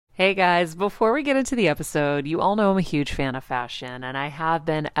Hey guys, before we get into the episode, you all know I'm a huge fan of fashion, and I have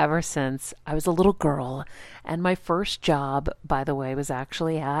been ever since I was a little girl. And my first job, by the way, was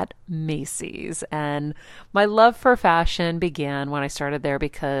actually at Macy's. And my love for fashion began when I started there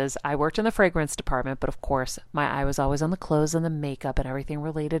because I worked in the fragrance department, but of course, my eye was always on the clothes and the makeup and everything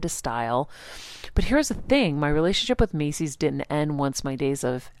related to style. But here's the thing, my relationship with Macy's didn't end once my days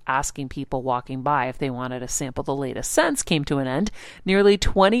of asking people walking by if they wanted to sample the latest scents came to an end. Nearly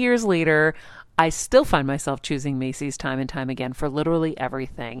 20 years later, I still find myself choosing Macy's time and time again for literally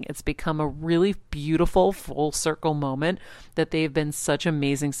everything. It's become a really beautiful full circle moment that they've been such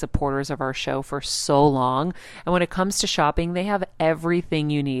amazing supporters of our show for so long. And when it comes to shopping, they have everything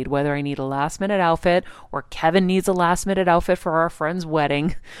you need, whether I need a last minute outfit or Kevin needs a last minute outfit for our friend's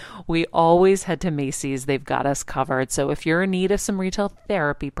wedding. We always head to Macy's. They've got us covered. So if you're in need of some retail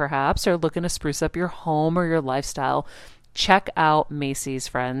therapy, perhaps, or looking to spruce up your home or your lifestyle, check out Macy's,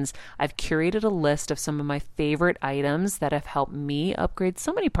 friends. I've curated a list of some of my favorite items that have helped me upgrade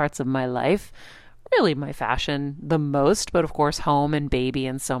so many parts of my life. Really my fashion the most, but of course home and baby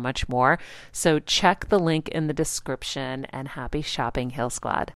and so much more. So check the link in the description and happy shopping, Hill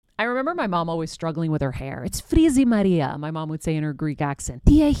Squad. I remember my mom always struggling with her hair. It's Frizi Maria, my mom would say in her Greek accent.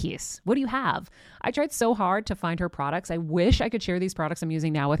 Diehis, what do you have? I tried so hard to find her products. I wish I could share these products I'm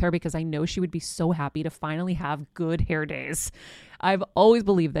using now with her because I know she would be so happy to finally have good hair days. I've always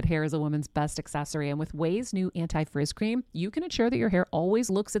believed that hair is a woman's best accessory, and with Ouai's new anti-frizz cream, you can ensure that your hair always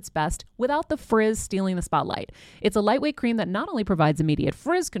looks its best without the frizz stealing the spotlight. It's a lightweight cream that not only provides immediate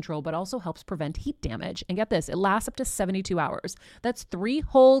frizz control, but also helps prevent heat damage. And get this, it lasts up to 72 hours. That's 3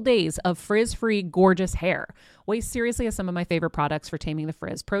 whole days of frizz-free, gorgeous hair. Ouai seriously is some of my favorite products for taming the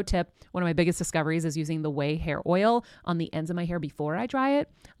frizz. Pro tip, one of my biggest discoveries is using the Ouai hair oil on the ends of my hair before I dry it.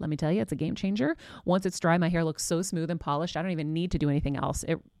 Let me tell you, it's a game changer. Once it's dry, my hair looks so smooth and polished, I don't even need to do anything else.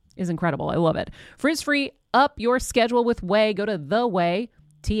 It is incredible. I love it. Frizz-free, up your schedule with Ouai. Go to the Ouai,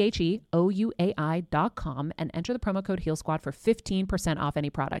 TheOuai.com, and enter the promo code Heal Squad for 15% off any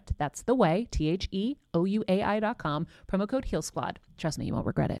product. That's the Ouai, TheOuai.com, promo code Heal Squad. Trust me, you won't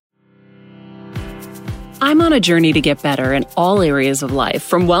regret it. I'm on a journey to get better in all areas of life,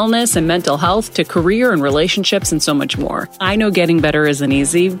 from wellness and mental health to career and relationships and so much more. I know getting better isn't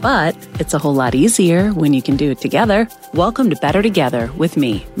easy, but it's a whole lot easier when you can do it together. Welcome to Better Together with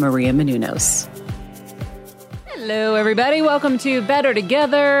me, Maria Menounos. Hello, everybody. Welcome to Better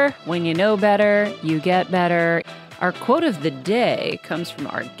Together. When you know better, you get better. Our quote of the day comes from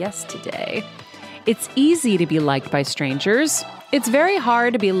our guest today. It's easy to be liked by strangers. It's very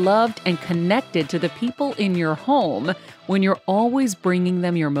hard to be loved and connected to the people in your home when you're always bringing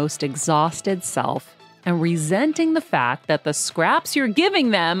them your most exhausted self and resenting the fact that the scraps you're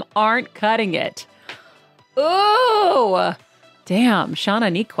giving them aren't cutting it. Oh, damn. Shauna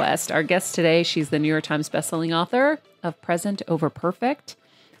Niequist, our guest today, she's the New York Times bestselling author of Present Over Perfect,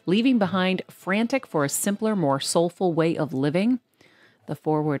 Leaving Behind Frantic for a Simpler, More Soulful Way of Living. The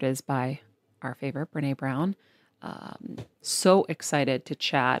foreword is by our favorite, Brene Brown. So excited to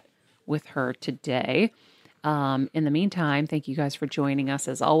chat with her today. In the meantime, thank you guys for joining us.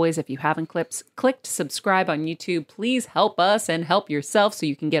 As always, if you haven't clicked subscribe on YouTube, please help us and help yourself so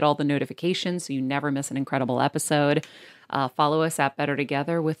you can get all the notifications so you never miss an incredible episode. Follow us at Better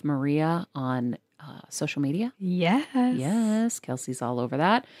Together with Maria on social media. Yes. Kelsey's all over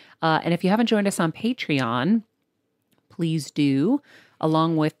that. And if you haven't joined us on Patreon, please do,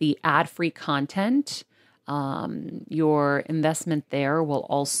 along with the ad-free content. Your investment there will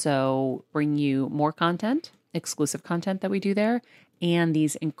also bring you more content, exclusive content that we do there, and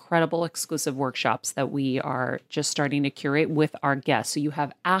these incredible exclusive workshops that we are just starting to curate with our guests. So you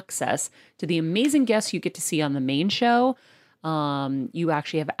have access to the amazing guests you get to see on the main show. You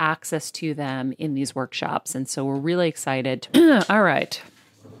actually have access to them in these workshops. And so we're really excited. All right.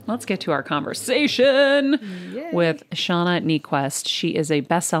 Let's get to our conversation with Shauna Niequist. She is a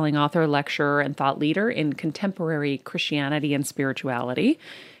best-selling author, lecturer, and thought leader in contemporary Christianity and spirituality.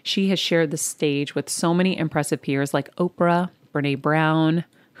 She has shared the stage with so many impressive peers like Oprah, Brene Brown,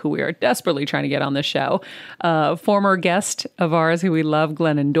 who we are desperately trying to get on the show, former guest of ours who we love,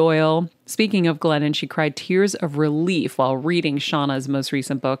 Glennon Doyle. Speaking of Glennon, she cried tears of relief while reading Shauna's most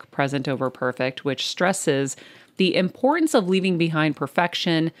recent book, Present Over Perfect, which stresses the importance of leaving behind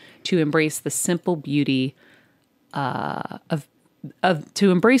perfection to embrace the simple beauty the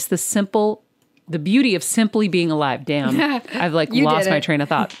beauty of simply being alive. Damn, I've lost my train of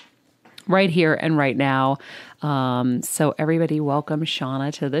thought right here and right now. So everybody, welcome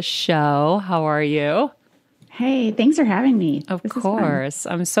Shauna to the show. How are you? Hey, thanks for having me. Of course.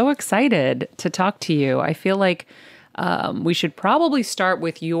 I'm so excited to talk to you. I feel like We should probably start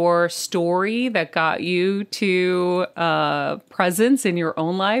with your story that got you to presence in your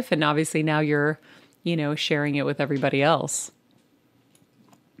own life. And obviously now you're, sharing it with everybody else.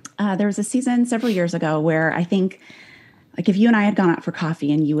 There was a season several years ago where I think, like, if you and I had gone out for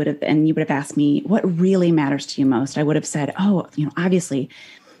coffee and you would have asked me what really matters to you most, I would have said, obviously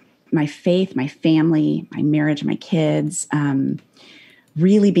my faith, my family, my marriage, my kids,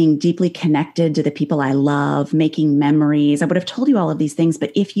 really being deeply connected to the people I love, making memories. I would have told you all of these things.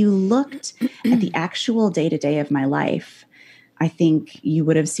 But if you looked at the actual day-to-day of my life, I think you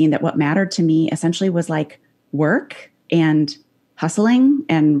would have seen that what mattered to me essentially was like work and hustling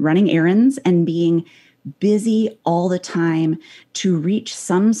and running errands and being busy all the time to reach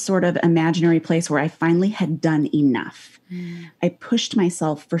some sort of imaginary place where I finally had done enough. I pushed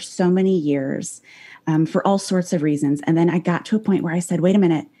myself for so many years for all sorts of reasons. And then I got to a point where I said, wait a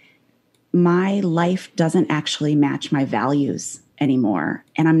minute, my life doesn't actually match my values anymore.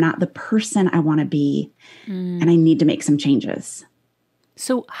 And I'm not the person I want to be. And I need to make some changes.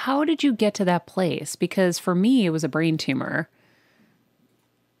 So how did you get to that place? Because for me, it was a brain tumor.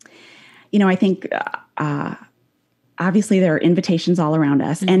 I think obviously there are invitations all around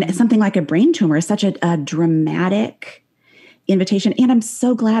us. And something like a brain tumor is such a dramatic invitation. And I'm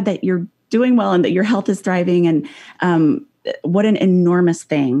so glad that you're doing well and that your health is thriving. And what an enormous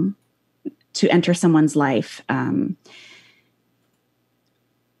thing to enter someone's life.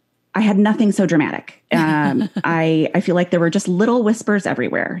 I had nothing so dramatic. I feel like there were just little whispers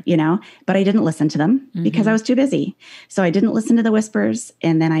everywhere, but I didn't listen to them because I was too busy. So I didn't listen to the whispers,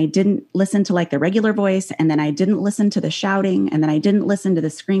 and then I didn't listen to like the regular voice, and then I didn't listen to the shouting, and then I didn't listen to the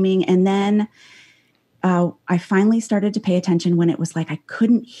screaming. And then I finally started to pay attention when it was like I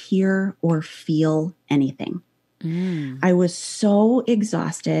couldn't hear or feel anything. I was so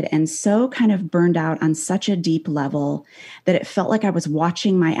exhausted and so kind of burned out on such a deep level that it felt like I was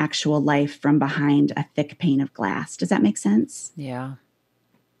watching my actual life from behind a thick pane of glass. Does that make sense? Yeah.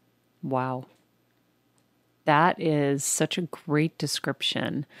 Wow. That is such a great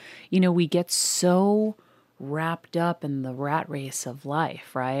description. We get so wrapped up in the rat race of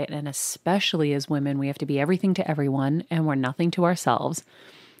life, right? And especially as women, we have to be everything to everyone and we're nothing to ourselves.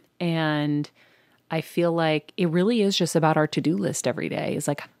 And I feel like it really is just about our to-do list every day. It's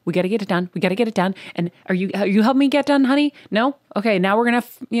like, we got to get it done. We got to get it done. And are you helping me get done, honey? No? Okay. Now we're going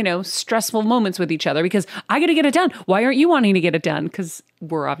to have, stressful moments with each other because I got to get it done. Why aren't you wanting to get it done? Because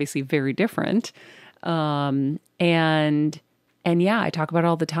we're obviously very different. And yeah, I talk about it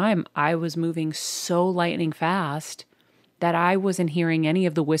all the time. I was moving so lightning fast that I wasn't hearing any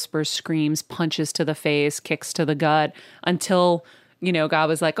of the whispers, screams, punches to the face, kicks to the gut until God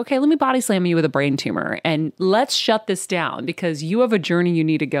was like, okay, let me body slam you with a brain tumor and let's shut this down because you have a journey you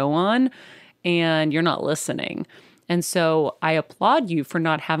need to go on and you're not listening. And so I applaud you for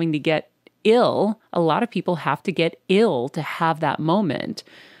not having to get ill. A lot of people have to get ill to have that moment.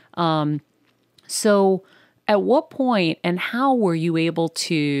 So at what point and how were you able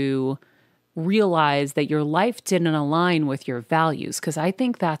to realize that your life didn't align with your values? Because I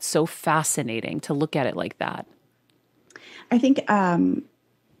think that's so fascinating to look at it like that. I think I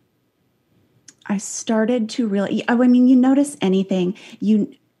started to really, you notice anything,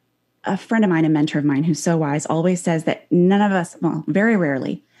 a friend of mine, a mentor of mine who's so wise, always says that none of us, well, very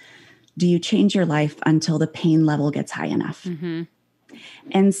rarely, do you change your life until the pain level gets high enough.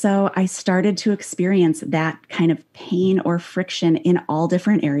 And so I started to experience that kind of pain or friction in all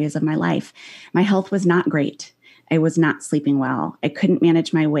different areas of my life. My health was not great. I was not sleeping well. I couldn't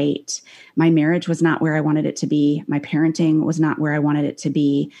manage my weight. My marriage was not where I wanted it to be. My parenting was not where I wanted it to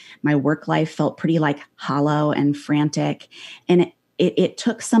be. My work life felt pretty like hollow and frantic. And it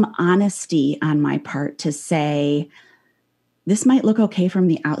took some honesty on my part to say, this might look okay from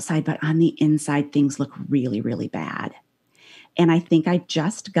the outside, but on the inside, things look really, really bad. And I think I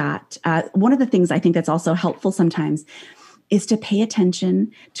just got, one of the things I think that's also helpful sometimes is to pay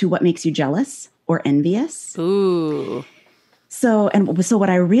attention to what makes you jealous or envious. Ooh. So what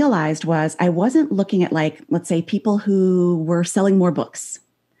I realized was I wasn't looking at, like, let's say people who were selling more books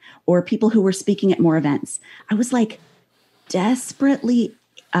or people who were speaking at more events. I was like desperately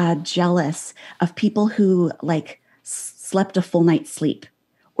jealous of people who like slept a full night's sleep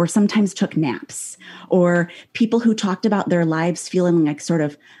or sometimes took naps, or people who talked about their lives feeling like sort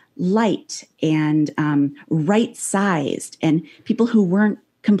of light and right-sized, and people who weren't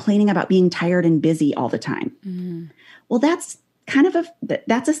complaining about being tired and busy all the time. Mm. Well, that's kind of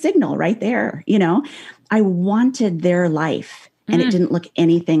that's a signal right there. You know, I wanted their life and it didn't look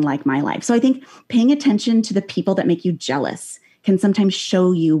anything like my life. So I think paying attention to the people that make you jealous can sometimes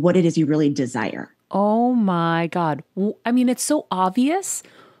show you what it is you really desire. Oh my God. I mean, it's so obvious,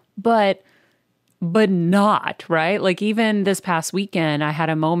 but not, right? Like even this past weekend, I had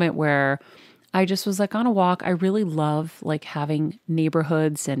a moment where I just was like on a walk. I really love like having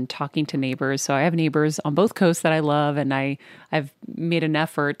neighborhoods and talking to neighbors. So I have neighbors on both coasts that I love, and I've made an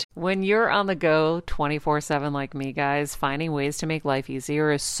effort. When you're on the go 24/7 like me, guys, finding ways to make life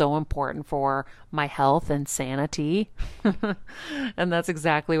easier is so important for my health and sanity. And that's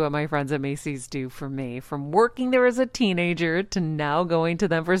exactly what my friends at Macy's do for me. From working there as a teenager to now going to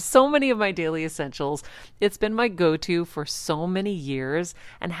them for so many of my daily essentials, it's been my go-to for so many years.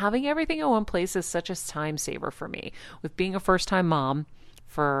 And having everything in one place is such a time saver for me. With being a first-time mom,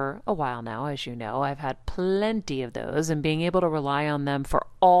 for a while now, as you know, I've had plenty of those, and being able to rely on them for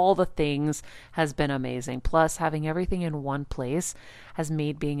all the things has been amazing. Plus, having everything in one place has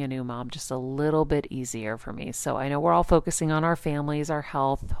made being a new mom just a little bit easier for me. So I know we're all focusing on our families, our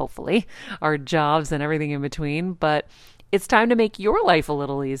health, hopefully, our jobs and everything in between, but it's time to make your life a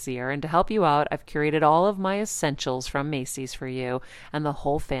little easier. And to help you out, I've curated all of my essentials from Macy's for you and the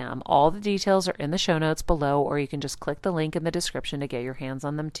whole fam. All the details are in the show notes below, or you can just click the link in the description to get your hands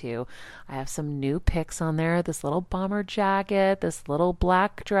on them too. I have some new picks on there. This little bomber jacket, this little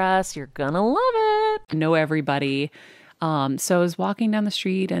black dress. You're gonna love it. I know everybody. So I was walking down the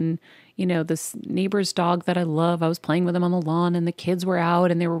street, and this neighbor's dog that I love, I was playing with him on the lawn, and the kids were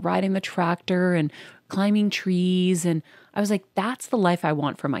out and they were riding the tractor and climbing trees. And I was like, that's the life I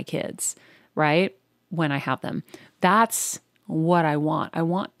want for my kids, right? When I have them, that's what I want. I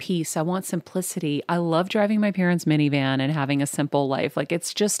want peace. I want simplicity. I love driving my parents' minivan and having a simple life. Like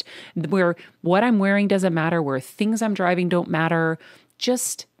it's just where what I'm wearing doesn't matter, where things I'm driving don't matter,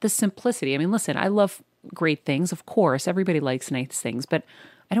 just the simplicity. I mean, listen, I love great things. Of course, everybody likes nice things, but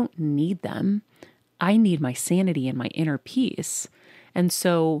I don't need them. I need my sanity and my inner peace. And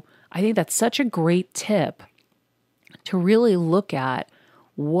so I think that's such a great tip to really look at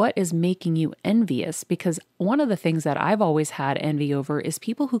what is making you envious, because one of the things that I've always had envy over is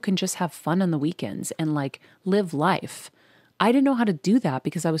people who can just have fun on the weekends and like live life. I didn't know how to do that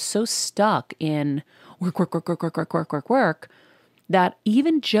because I was so stuck in work, that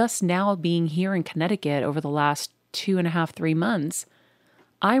even just now being here in Connecticut over the last 2.5, 3 months,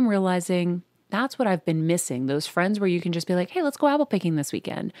 I'm realizing that's what I've been missing. Those friends where you can just be like, hey, let's go apple picking this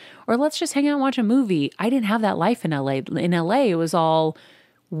weekend, or let's just hang out and watch a movie. I didn't have that life in LA. In LA, it was all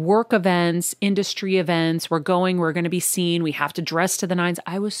work events, industry events. We're going to be seen. We have to dress to the nines.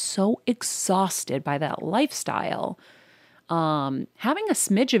 I was so exhausted by that lifestyle. Having a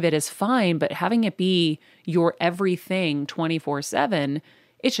smidge of it is fine, but having it be your everything 24/7,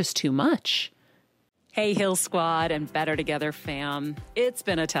 it's just too much. Hey, Heal Squad and Better Together fam. It's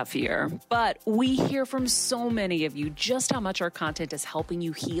been a tough year, but we hear from so many of you just how much our content is helping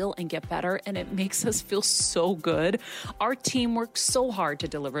you heal and get better, and it makes us feel so good. Our team works so hard to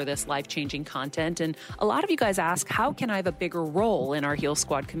deliver this life-changing content, and a lot of you guys ask, how can I have a bigger role in our Heal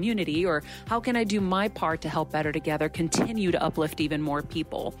Squad community, or how can I do my part to help Better Together continue to uplift even more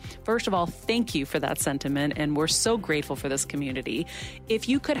people? First of all, thank you for that sentiment, and we're so grateful for this community. If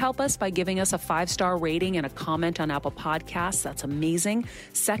you could help us by giving us a 5-star rating and a comment on Apple Podcasts, that's amazing.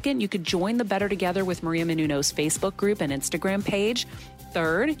 Second, you could join the Better Together with Maria Menounos Facebook group and Instagram page.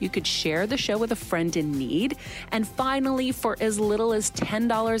 Third, you could share the show with a friend in need. And finally, for as little as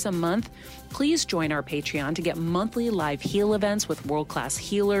 $10 a month, please join our Patreon to get monthly live heal events with world-class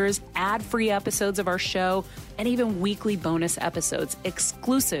healers, ad-free episodes of our show, and even weekly bonus episodes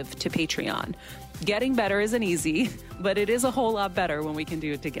exclusive to Patreon. Getting better isn't easy, but it is a whole lot better when we can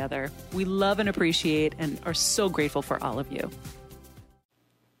do it together. We love and appreciate and are so grateful for all of you.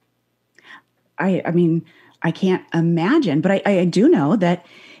 I mean, I can't imagine, but I do know that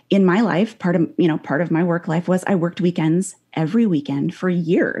in my life, part of my work life was I worked weekends every weekend for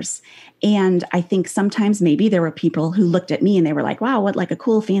years. And I think sometimes maybe there were people who looked at me and they were like, wow, what like a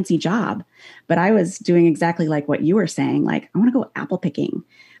cool, fancy job. But I was doing exactly like what you were saying. Like, I want to go apple picking.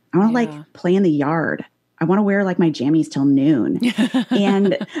 I want to like play in the yard. I want to wear like my jammies till noon.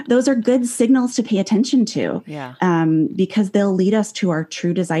 And those are good signals to pay attention to, because they'll lead us to our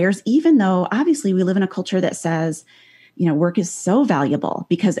true desires, even though obviously we live in a culture that says, work is so valuable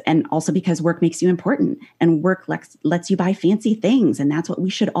and also because work makes you important and work lets you buy fancy things. And that's what we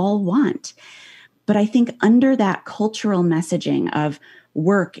should all want. But I think under that cultural messaging of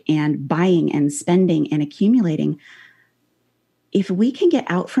work and buying and spending and accumulating, if we can get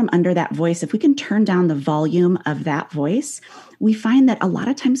out from under that voice, if we can turn down the volume of that voice, we find that a lot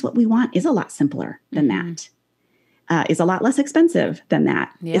of times what we want is a lot simpler than that, is a lot less expensive than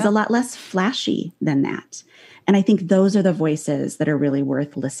that, is a lot less flashy than that. And I think those are the voices that are really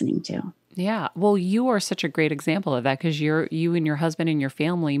worth listening to. Yeah. Well, you are such a great example of that because you and your husband and your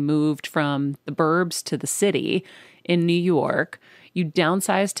family moved from the burbs to the city in New York. You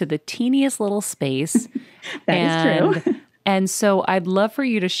downsized to the teeniest little space. That is true. And so I'd love for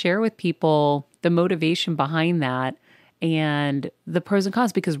you to share with people the motivation behind that and the pros and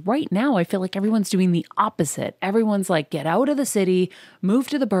cons, because right now I feel like everyone's doing the opposite. Everyone's like, get out of the city, move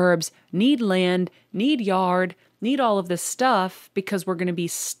to the burbs, need land, need yard, need all of this stuff because we're going to be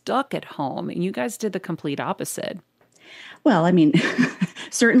stuck at home. And you guys did the complete opposite. Well, I mean,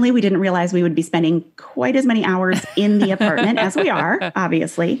 certainly we didn't realize we would be spending quite as many hours in the apartment as we are,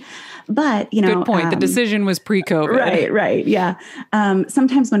 obviously. But, you know, good point. The decision was pre-COVID. Right. Yeah.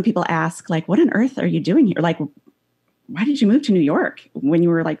 Sometimes when people ask, like, what on earth are you doing here? Like, why did you move to New York when you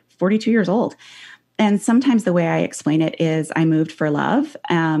were like 42 years old? And sometimes the way I explain it is I moved for love,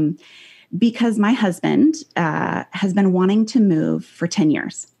 because my husband has been wanting to move for 10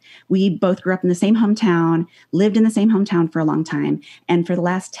 years. We both grew up in the same hometown, lived in the same hometown for a long time. And for the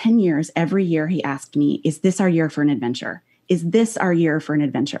last 10 years, every year he asked me, is this our year for an adventure? Is this our year for an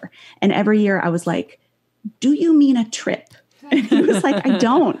adventure? And every year I was like, do you mean a trip? And he was like, I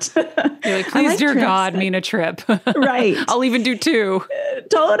don't. You're like, please, dear God, mean a trip. Right. I'll even do two.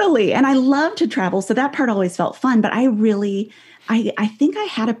 Totally. And I love to travel. So that part always felt fun. But I think I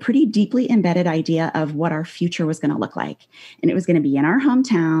had a pretty deeply embedded idea of what our future was going to look like. And it was going to be in our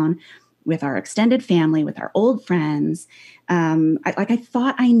hometown with our extended family, with our old friends. I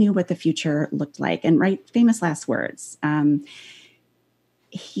thought I knew what the future looked like. And right, famous last words.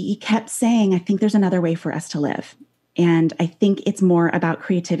 He kept saying, I think there's another way for us to live. And I think it's more about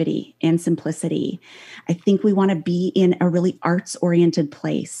creativity and simplicity. I think we want to be in a really arts-oriented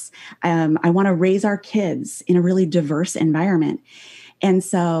place. I want to raise our kids in a really diverse environment. And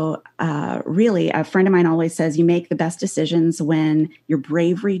so really, a friend of mine always says, you make the best decisions when your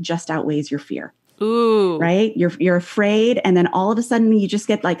bravery just outweighs your fear. Ooh. Right? You're afraid. And then all of a sudden you just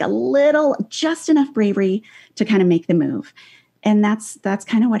get like just enough bravery to kind of make the move. And that's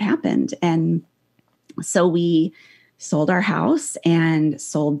kind of what happened. And so we sold our house and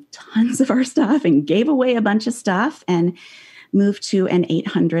sold tons of our stuff and gave away a bunch of stuff and moved to an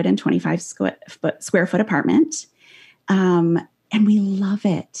 825 square foot apartment. And we love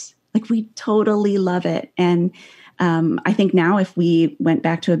it. Like, we totally love it. And I think now if we went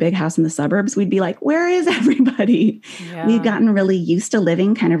back to a big house in the suburbs, we'd be like, where is everybody? Yeah. We've gotten really used to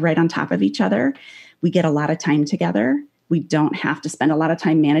living kind of right on top of each other. We get a lot of time together. We don't have to spend a lot of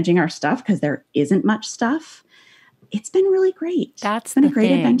time managing our stuff because there isn't much stuff. It's been really great. That's been a great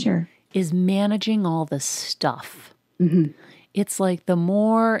adventure. Is managing all the stuff. Mm-hmm. It's like the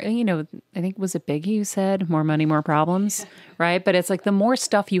more, I think, was it Biggie who said, more money, more problems, right? But it's like the more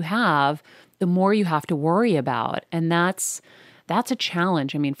stuff you have, the more you have to worry about. And that's a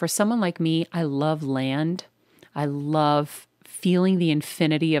challenge. I mean, for someone like me, I love land. I love feeling the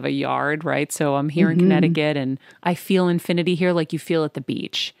infinity of a yard, right? So I'm here in Connecticut and I feel infinity here like you feel at the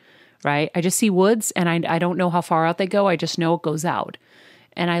beach, right? I just see woods and I don't know how far out they go. I just know it goes out.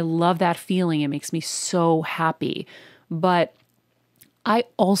 And I love that feeling. It makes me so happy. But I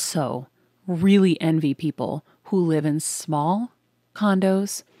also really envy people who live in small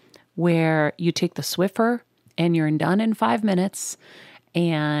condos where you take the Swiffer and you're done in 5 minutes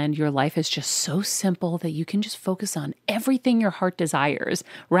and your life is just so simple that you can just focus on everything your heart desires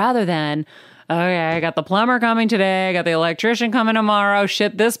rather than, okay, I got the plumber coming today, I got the electrician coming tomorrow,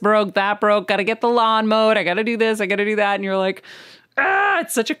 shit, this broke, that broke, got to get the lawn mowed, I got to do this, I got to do that. And you're like,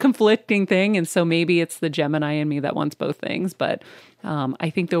 it's such a conflicting thing. And so maybe it's the Gemini in me that wants both things. But I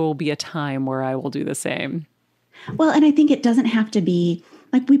think there will be a time where I will do the same. Well, and I think it doesn't have to be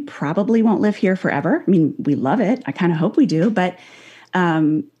like, we probably won't live here forever. I mean, we love it. I kind of hope we do. But,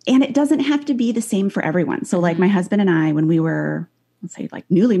 and it doesn't have to be the same for everyone. So like my husband and I, when we were, let's say like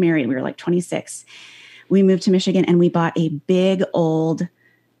newly married, we were like 26, we moved to Michigan and we bought a big old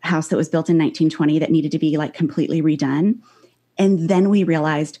house that was built in 1920 that needed to be like completely redone. And then we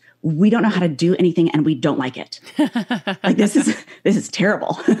realized we don't know how to do anything and we don't like it. Like, this is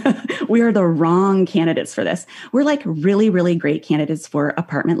terrible. We are the wrong candidates for this. We're like really, really great candidates for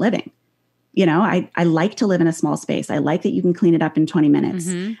apartment living. You know, I like to live in a small space. I like that you can clean it up in 20 minutes.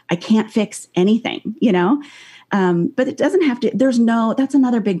 Mm-hmm. I can't fix anything, you know, but it doesn't have to, that's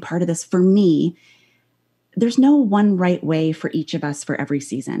another big part of this for me. There's no one right way for each of us for every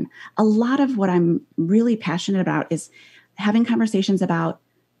season. A lot of what I'm really passionate about is having conversations about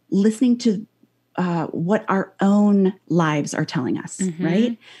listening to what our own lives are telling us,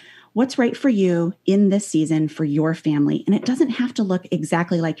 right? What's right for you in this season for your family? And it doesn't have to look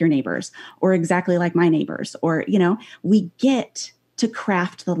exactly like your neighbors or exactly like my neighbors, or, you know, we get to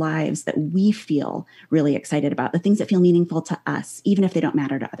craft the lives that we feel really excited about, the things that feel meaningful to us, even if they don't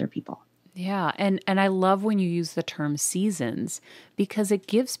matter to other people. Yeah. And I love when you use the term seasons because it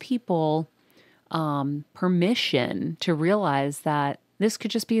gives people permission to realize that this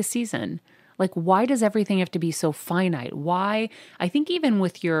could just be a season. Like, why does everything have to be so finite? Why? I think even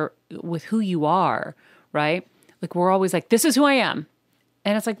with who you are, right? Like, we're always like, this is who I am.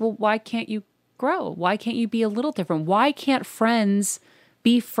 And it's like, well, why can't you grow? Why can't you be a little different? Why can't friends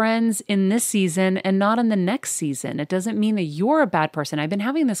be friends in this season and not in the next season? It doesn't mean that you're a bad person. I've been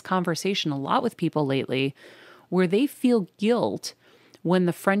having this conversation a lot with people lately where they feel guilt when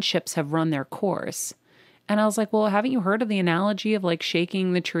the friendships have run their course. And I was like, well, haven't you heard of the analogy of like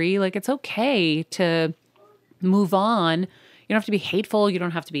shaking the tree? Like, it's okay to move on. You don't have to be hateful. You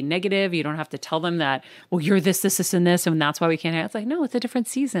don't have to be negative. You don't have to tell them that, well, you're this, and this, and that's why we can't have. It's like, no, it's a different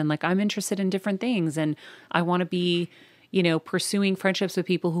season. Like, I'm interested in different things. And I want to be, pursuing friendships with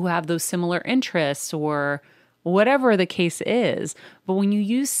people who have those similar interests or whatever the case is. But when you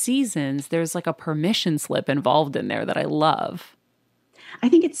use seasons, there's like a permission slip involved in there that I love. I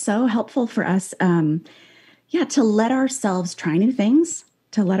think it's so helpful for us, to let ourselves try new things,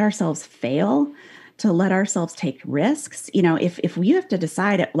 to let ourselves fail, to let ourselves take risks. If we have to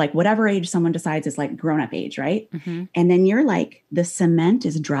decide at like whatever age someone decides is like grown-up age, right? Mm-hmm. And then you're like, the cement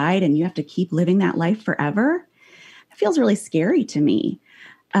is dried and you have to keep living that life forever. It feels really scary to me.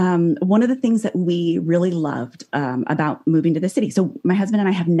 One of the things that we really loved about moving to the city. So my husband and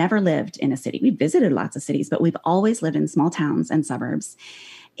I have never lived in a city. We visited lots of cities, but we've always lived in small towns and suburbs.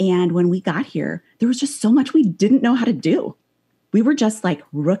 And when we got here, there was just so much we didn't know how to do. We were just like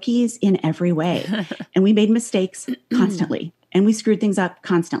rookies in every way. And we made mistakes constantly. And we screwed things up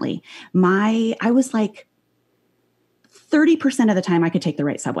constantly. I was like 30% of the time I could take the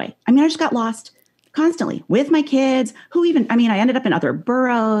right subway. I just got lost constantly with my kids, I ended up in other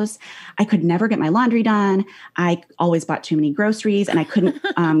boroughs. I could never get my laundry done. I always bought too many groceries and I couldn't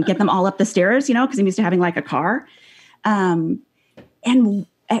get them all up the stairs, because I'm used to having like a car. And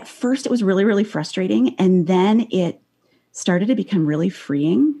at first it was really, really frustrating. And then it started to become really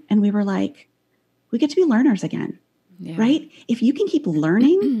freeing. And we were like, we get to be learners again. Yeah. Right? If you can keep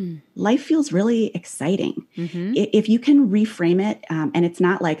learning, life feels really exciting. Mm-hmm. If you can reframe it, and it's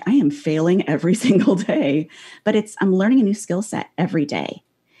not like I am failing every single day, but I'm learning a new skill set every day.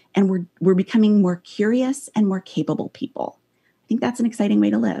 And we're becoming more curious and more capable people. I think that's an exciting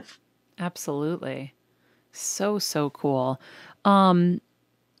way to live. Absolutely. So, so cool. One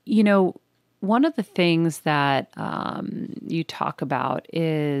of the things that you talk about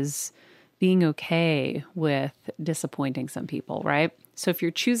is being okay with disappointing some people, right? So if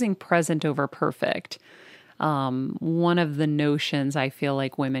you're choosing present over perfect, one of the notions I feel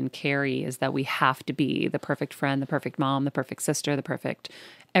like women carry is that we have to be the perfect friend, the perfect mom, the perfect sister, the perfect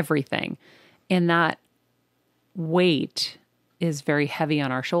everything. And that weight is very heavy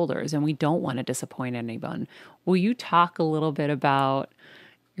on our shoulders and we don't want to disappoint anyone. Will you talk a little bit about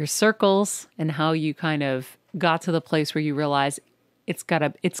your circles and how you kind of got to the place where you realize it's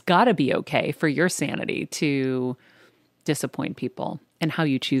gotta be okay for your sanity to disappoint people and how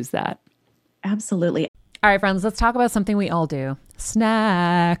you choose that? Absolutely. All right, friends, let's talk about something we all do.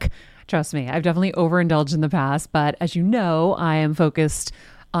 Snack. Trust me, I've definitely overindulged in the past, but as you know, I am focused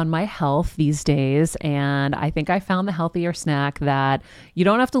on my health these days. And I think I found the healthier snack that you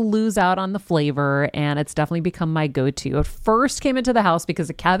don't have to lose out on the flavor. And it's definitely become my go-to. It first came into the house because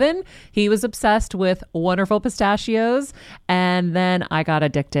of Kevin. He was obsessed with Wonderful Pistachios. And then I got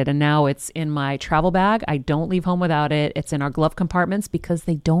addicted. And now it's in my travel bag. I don't leave home without it. It's in our glove compartments because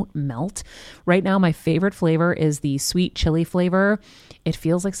they don't melt. Right now, my favorite flavor is the sweet chili flavor. It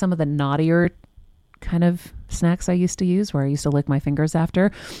feels like some of the naughtier kind of snacks I used to use where I used to lick my fingers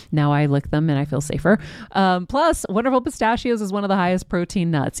after. Now I lick them and I feel safer. Plus, Wonderful Pistachios is one of the highest protein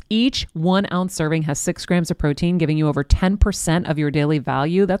nuts. Each 1 ounce serving has 6 grams of protein, giving you over 10% of your daily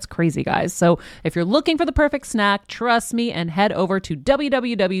value. That's crazy, guys. So if you're looking for the perfect snack, trust me and head over to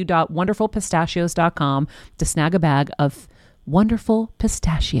www.wonderfulpistachios.com to snag a bag of Wonderful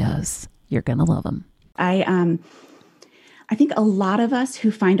Pistachios. You're going to love them. I think a lot of us who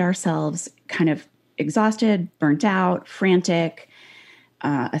find ourselves kind of exhausted, burnt out, frantic,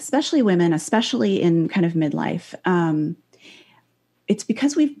 especially women, especially in kind of midlife. It's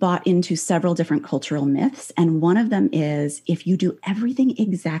because we've bought into several different cultural myths. And one of them is if you do everything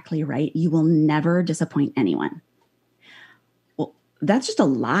exactly right, you will never disappoint anyone. Well, that's just a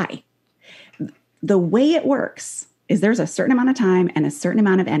lie. The way it works is there's a certain amount of time and a certain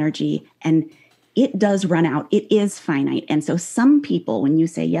amount of energy, and it does run out. It is finite. And so some people, when you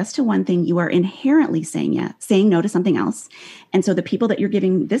say yes to one thing, you are inherently saying no to something else. And so the people that you're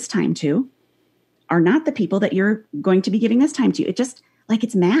giving this time to are not the people that you're going to be giving this time to. It just like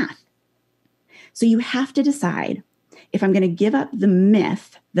it's math. So you have to decide if I'm going to give up the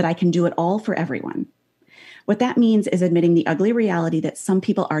myth that I can do it all for everyone. What that means is admitting the ugly reality that some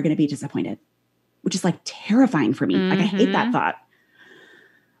people are going to be disappointed, which is like terrifying for me. Like I hate that thought.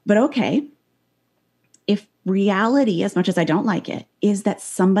 But okay, if reality, as much as I don't like it, is that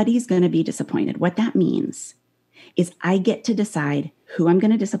somebody's going to be disappointed, what that means is I get to decide who I'm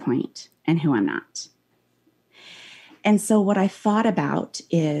going to disappoint and who I'm not. And so what I thought about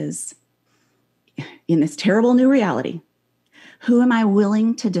is, in this terrible new reality, who am I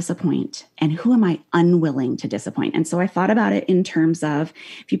willing to disappoint and who am I unwilling to disappoint? And so I thought about it in terms of,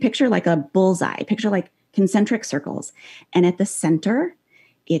 if you picture like a bullseye, picture like concentric circles. And at the center,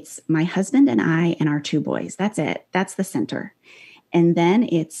 it's my husband and I and our 2 boys. That's it. That's the center. And then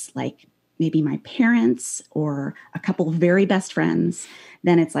it's like maybe my parents or a couple of very best friends.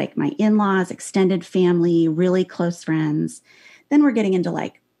 Then it's like my in-laws, extended family, really close friends. Then we're getting into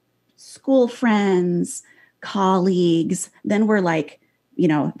like school friends, colleagues. Then we're like,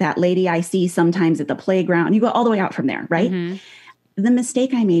 that lady I see sometimes at the playground. You go all the way out from there, right? Mm-hmm. The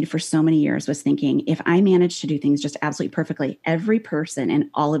mistake I made for so many years was thinking if I managed to do things just absolutely perfectly, every person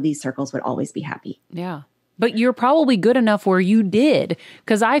in all of these circles would always be happy. Yeah. But you're probably good enough where you did,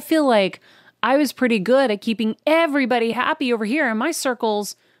 because I feel like I was pretty good at keeping everybody happy over here. And my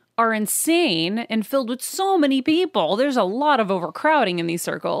circles are insane and filled with so many people. There's a lot of overcrowding in these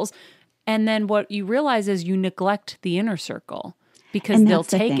circles. And then what you realize is you neglect the inner circle because they'll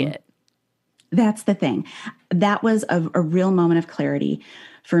take it. That's the thing. That was a real moment of clarity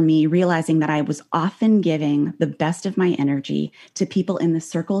for me, realizing that I was often giving the best of my energy to people in the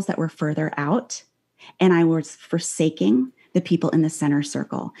circles that were further out, and I was forsaking the people in the center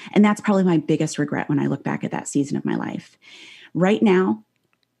circle. And that's probably my biggest regret when I look back at that season of my life. Right now,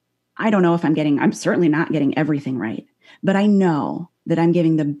 I don't know if I'm certainly not getting everything right, but I know that I'm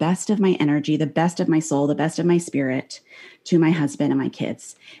giving the best of my energy, the best of my soul, the best of my spirit to my husband and my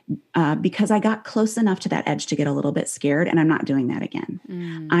kids, because I got close enough to that edge to get a little bit scared, and I'm not doing that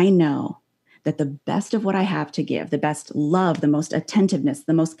again. I know that the best of what I have to give, the best love, the most attentiveness,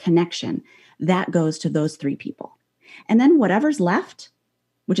 the most connection, that goes to those 3 people. And then whatever's left,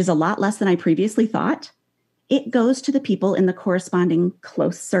 which is a lot less than I previously thought, it goes to the people in the corresponding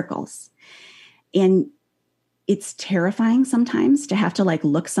close circles. And it's terrifying sometimes to have to like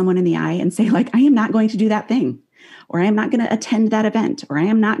look someone in the eye and say like, I am not going to do that thing, or I am not going to attend that event, or I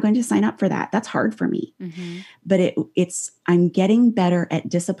am not going to sign up for that. That's hard for me. Mm-hmm. But I'm getting better at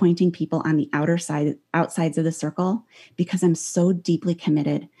disappointing people on the outsides of the circle, because I'm so deeply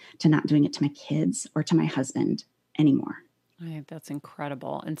committed to not doing it to my kids or to my husband anymore. I think that's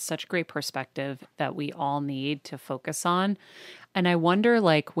incredible and such great perspective that we all need to focus on. And I wonder,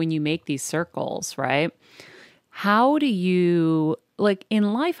 like, when you make these circles, right? How do you, like,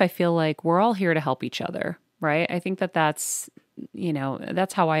 in life, I feel like we're all here to help each other, right? I think that's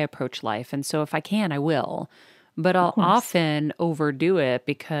how I approach life. And so if I can, I will. But I'll often overdo it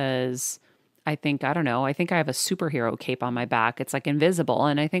because I think I have a superhero cape on my back. It's like invisible.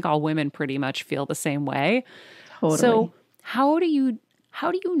 And I think all women pretty much feel the same way. Totally. So how do you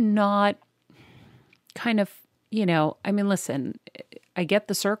not kind of, listen, I get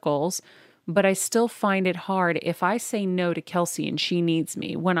the circles, but I still find it hard if I say no to Kelsey and she needs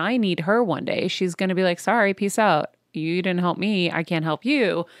me. When I need her one day, she's going to be like, sorry, peace out. You didn't help me. I can't help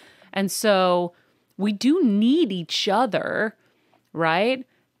you. And so we do need each other, right?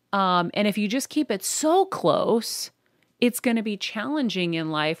 And if you just keep it so close, it's going to be challenging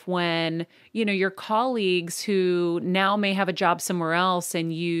in life when, your colleagues who now may have a job somewhere else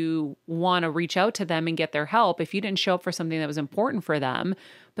and you want to reach out to them and get their help, if you didn't show up for something that was important for them.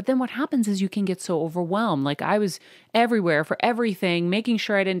 But then what happens is you can get so overwhelmed. Like I was everywhere for everything, making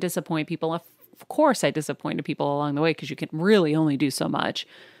sure I didn't disappoint people. Of course I disappointed people along the way because you can really only do so much.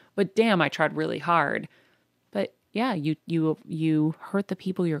 But damn, I tried really hard. But yeah, you hurt the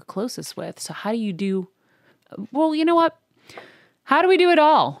people you're closest with. So how do you do... Well, you know what? How do we do it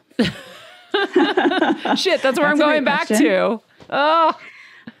all? Shit, that's where I'm going back to. Oh,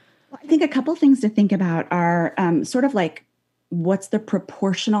 I think a couple things to think about are sort of like, what's the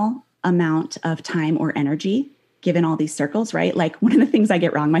proportional amount of time or energy given all these circles, right? Like one of the things I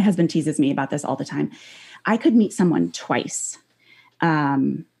get wrong, my husband teases me about this all the time. I could meet someone twice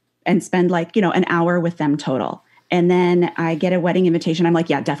and spend like, an hour with them total. And then I get a wedding invitation. I'm like,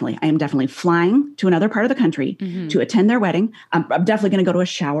 yeah, definitely. I am definitely flying to another part of the country to attend their wedding. I'm definitely going to go to a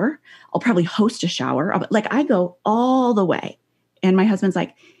shower. I'll probably host a shower. I go all the way. And my husband's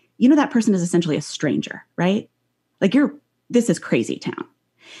like, that person is essentially a stranger, right? Like this is crazy town.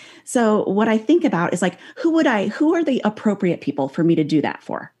 So what I think about is like, who are the appropriate people for me to do that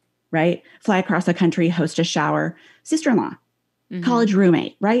for, right? Fly across the country, host a shower, sister-in-law, college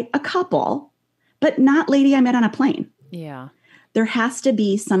roommate, right? A couple, but not lady I met on a plane. Yeah. There has to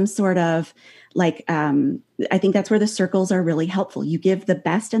be some sort of I think that's where the circles are really helpful. You give the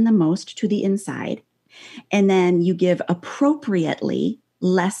best and the most to the inside, and then you give appropriately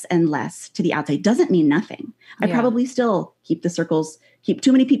less and less to the outside. Doesn't mean nothing. I probably still keep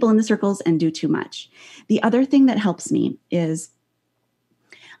too many people in the circles and do too much. The other thing that helps me is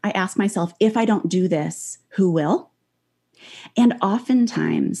I ask myself, if I don't do this, who will? And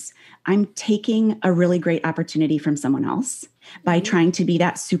oftentimes I'm taking a really great opportunity from someone else by trying to be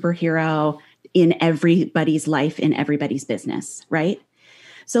that superhero in everybody's life, in everybody's business, right?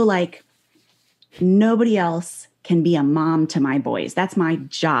 So nobody else can be a mom to my boys. That's my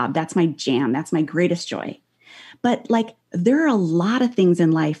job. That's my jam. That's my greatest joy. But there are a lot of things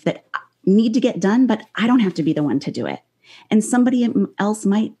in life that need to get done, but I don't have to be the one to do it. And somebody else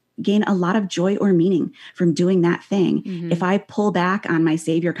might gain a lot of joy or meaning from doing that thing if I pull back on my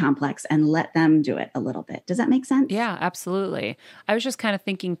savior complex and let them do it a little bit. Does that make sense? Yeah, absolutely. I was just kind of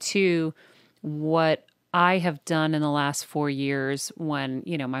thinking too, what I have done in the last 4 years when,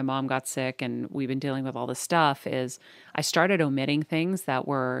 my mom got sick and we've been dealing with all this stuff is I started omitting things that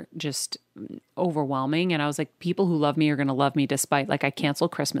were just overwhelming. And I was like, people who love me are going to love me despite, I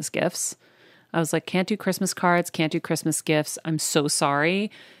canceled Christmas gifts. I was like, can't do Christmas cards, can't do Christmas gifts. I'm so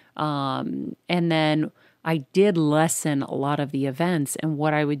sorry. And then I did lessen a lot of the events, and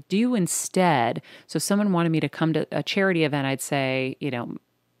what I would do instead, so if someone wanted me to come to a charity event, I'd say,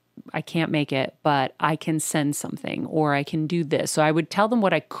 I can't make it, but I can send something or I can do this. So I would tell them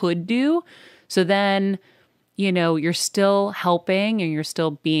what I could do. So then, you're still helping and you're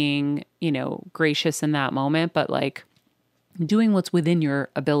still being, gracious in that moment, but doing what's within your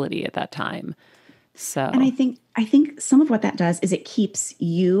ability at that time. So, and I think some of what that does is it keeps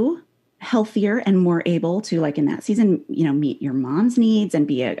you healthier and more able to, in that season, meet your mom's needs and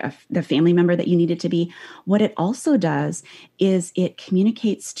be the family member that you needed to be. What it also does is it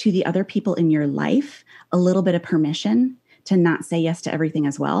communicates to the other people in your life a little bit of permission to not say yes to everything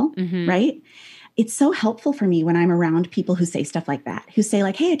as well, right? It's so helpful for me when I'm around people who say stuff like that, who say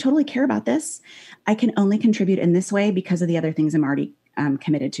hey, I totally care about this. I can only contribute in this way because of the other things I'm already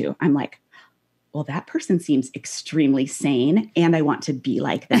committed to. I'm like, well, that person seems extremely sane and I want to be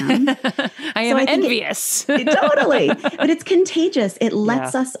like them. I am envious. Totally. But it's contagious. It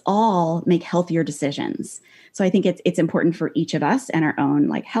lets us all make healthier decisions. So I think it's important for each of us and our own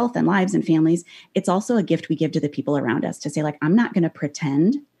health and lives and families. It's also a gift we give to the people around us to say I'm not going to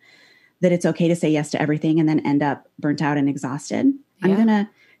pretend that it's okay to say yes to everything and then end up burnt out and exhausted. Yeah. I'm going to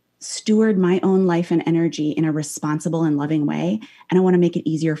steward my own life and energy in a responsible and loving way. And I want to make it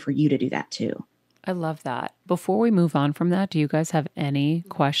easier for you to do that too. I love that. Before we move on from that, do you guys have any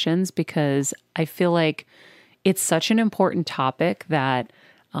questions? Because I feel like it's such an important topic that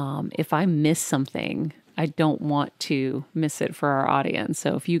if I miss something, I don't want to miss it for our audience.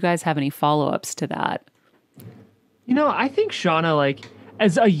 So if you guys have any follow-ups to that. I think, Shauna,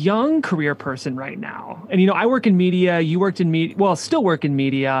 as a young career person right now, and, I work in media, you worked in media, still work in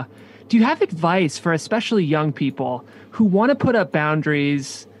media. Do you have advice for especially young people who want to put up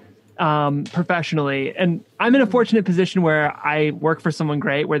boundaries professionally? And I'm in a fortunate position where I work for someone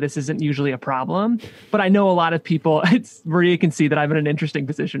great, where this isn't usually a problem. But I know a lot of people. Maria can see that I'm in an interesting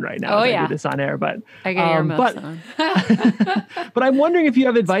position right now. I do this on air, but I get your muffs on. But I'm wondering if you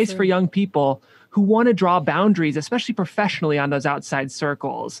have advice for young people who want to draw boundaries, especially professionally, on those outside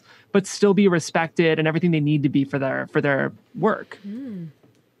circles, but still be respected and everything they need to be for their work.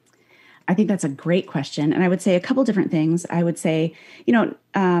 I think that's a great question. And I would say a couple different things. I would say,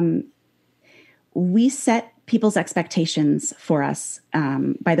 we set people's expectations for us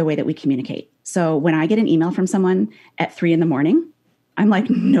by the way that we communicate. So when I get an email from someone at 3 a.m, I'm like,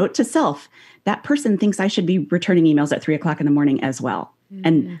 note to self, that person thinks I should be returning emails at 3 a.m. as well.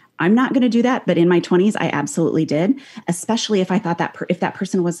 And I'm not going to do that. But in my 20s, I absolutely did, especially if I thought if that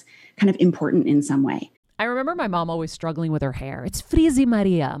person was kind of important in some way. I remember my mom always struggling with her hair. It's Frizi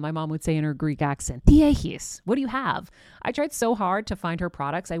Maria, my mom would say in her Greek accent. Tiechis, what do you have? I tried so hard to find her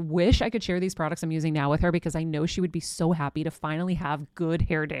products. I wish I could share these products I'm using now with her because I know she would be so happy to finally have good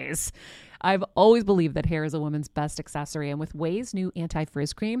hair days. I've always believed that hair is a woman's best accessory, and with Ouai's new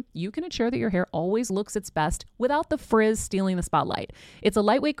anti-frizz cream, you can ensure that your hair always looks its best without the frizz stealing the spotlight. It's a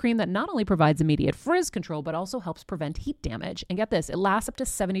lightweight cream that not only provides immediate frizz control, but also helps prevent heat damage. And get this, it lasts up to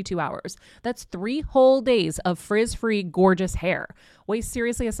 72 hours. That's 3 whole days of frizz-free, gorgeous hair. Ouai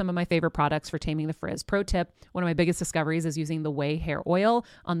seriously is some of my favorite products for taming the frizz. Pro tip, one of my biggest discoveries is using the Ouai hair oil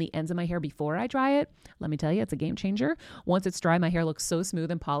on the ends of my hair before I dry it. Let me tell you, it's a game changer. Once it's dry, my hair looks so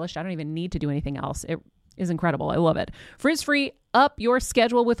smooth and polished, I don't even need to do anything else. It is incredible. I love it. Frizz-free, up your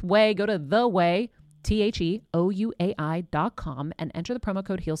schedule with Ouai. Go to the Ouai, TheOuai.com, and enter the promo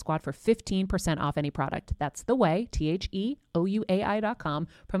code Heal Squad for 15% off any product. That's the Ouai, TheOuai.com,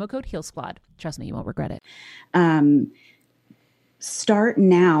 promo code Heal Squad. Trust me, you won't regret it. Start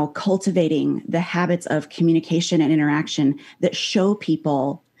now cultivating the habits of communication and interaction that show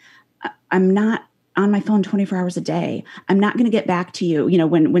people I'm not on my phone 24 hours a day. I'm not going to get back to you. You know,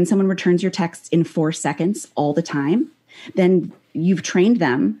 when someone returns your texts in 4 seconds all the time, then you've trained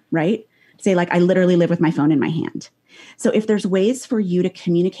them, right? Say like, I literally live with my phone in my hand. So if there's ways for you to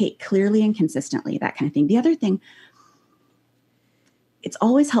communicate clearly and consistently, that kind of thing. The other thing, it's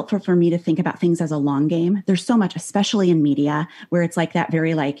always helpful for me to think about things as a long game. There's so much, especially in media, where it's like that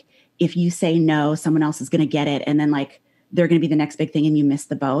very like, if you say no, someone else is going to get it. And then like, they're going to be the next big thing and you miss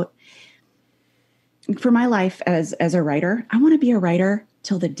the boat. For my life as a writer, I want to be a writer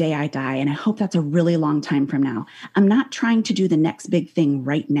till the day I die. And I hope that's a really long time from now. I'm not trying to do the next big thing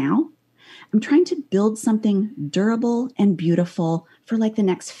right now. I'm trying to build something durable and beautiful for like the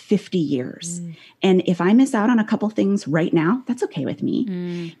next 50 years. And if I miss out on a couple things right now, that's okay with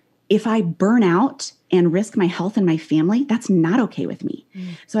me. If I burn out and risk my health and my family, that's not okay with me.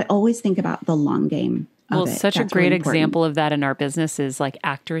 So I always think about the long game. Well, such a great example of that in our business is like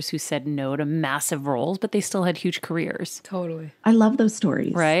actors who said no to massive roles, but they still had huge careers. Totally. I love those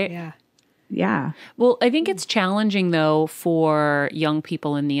stories. Right? Yeah. Yeah. Well, I think it's challenging though for young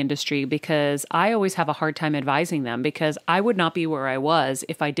people in the industry because I always have a hard time advising them because I would not be where I was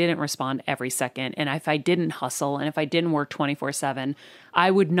if I didn't respond every second and if I didn't hustle and if I didn't work 24/7,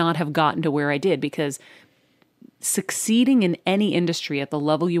 I would not have gotten to where I did because succeeding in any industry at the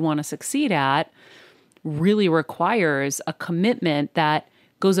level you want to succeed at really requires a commitment that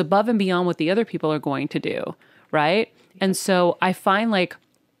goes above and beyond what the other people are going to do, right? And so I find like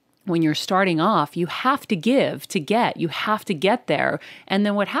when you're starting off, you have to give to get. You have to get there. And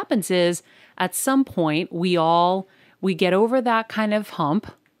then what happens is at some point we get over that kind of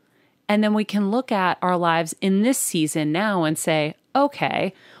hump and then we can look at our lives in this season now and say,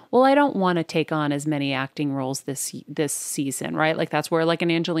 okay, well, I don't want to take on as many acting roles this season, right? Like that's where like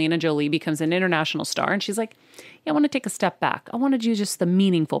an Angelina Jolie becomes an international star. And she's like, yeah, I want to take a step back. I want to do just the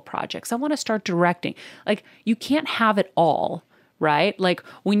meaningful projects. I want to start directing. Like you can't have it all, right? Like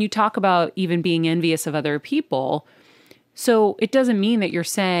when you talk about even being envious of other people, so it doesn't mean that you're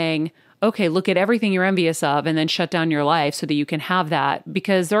saying, okay, look at everything you're envious of and then shut down your life so that you can have that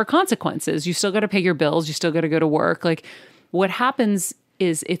because there are consequences. You still got to pay your bills. You still got to go to work. Like what happens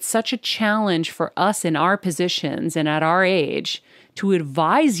is it's such a challenge for us in our positions and at our age to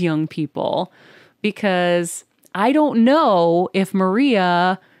advise young people because I don't know if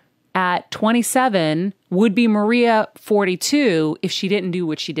Maria at 27 would be Maria 42 if she didn't do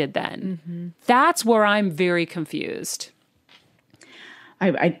what she did then. That's where I'm very confused.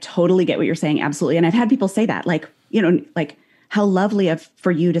 I totally get what you're saying. Absolutely. And I've had people say that, like, you know, like how lovely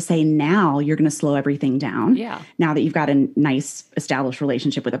for you to say now you're going to slow everything down. Yeah. Now that you've got a nice established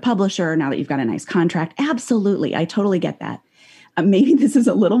relationship with a publisher, now that you've got a nice contract. Absolutely. I totally get that. Maybe this is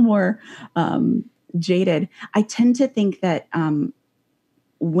a little more jaded. I tend to think that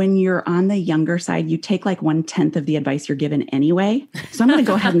when you're on the younger side, you take like 1/10 of the advice you're given anyway. So I'm going to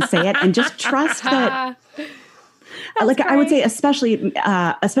go ahead and say it and just trust that. Like great. I would say, especially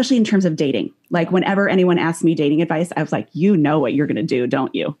in terms of dating, like whenever anyone asks me dating advice, I was like, you know what you're going to do,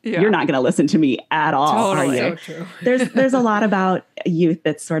 don't you? Yeah. You're not going to listen to me at all. Totally. Are you? So true. There's a lot about youth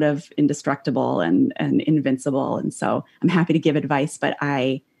that's sort of indestructible and invincible. And so I'm happy to give advice, but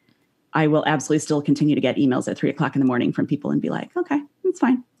I will absolutely still continue to get emails at 3:00 in the morning from people and be like, okay, it's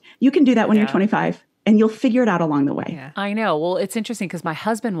fine. You can do that when you're 25. And you'll figure it out along the way. Yeah. I know. Well, it's interesting because my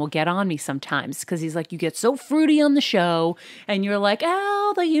husband will get on me sometimes because he's like, you get so fruity on the show and you're like,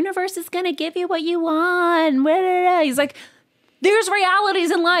 oh, the universe is going to give you what you want. He's like, there's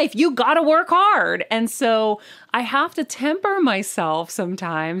realities in life. You got to work hard. And so I have to temper myself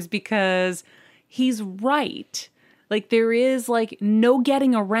sometimes because he's right. Like there is like no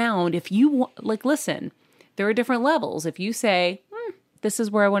getting around. If you want, like, listen, there are different levels. If you say, this is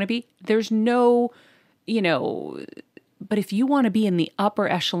where I want to be, there's no, But if you want to be in the upper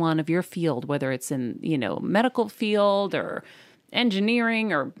echelon of your field, whether it's in, medical field or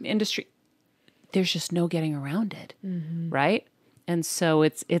engineering or industry, there's just no getting around it. Right? And so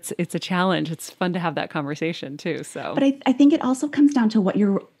it's a challenge. It's fun to have that conversation too. So, but I think it also comes down to what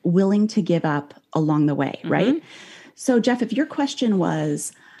you're willing to give up along the way, right? So Jeff, if your question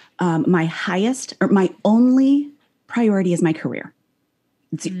was my highest or my only priority is my career,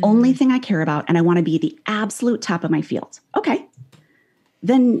 it's the only thing I care about, and I want to be the absolute top of my field. Okay.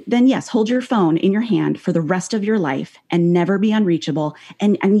 Then yes, hold your phone in your hand for the rest of your life and never be unreachable.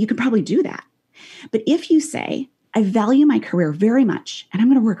 And you can probably do that. But if you say, I value my career very much, and I'm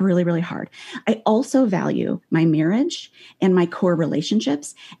going to work really, really hard. I also value my marriage and my core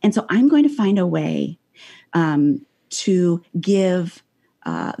relationships. And so I'm going to find a way to give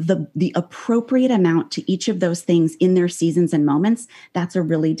the appropriate amount to each of those things in their seasons and moments. That's a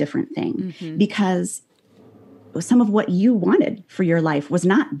really different thing, because some of what you wanted for your life was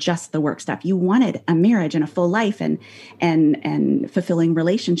not just the work stuff. You wanted a marriage and a full life and fulfilling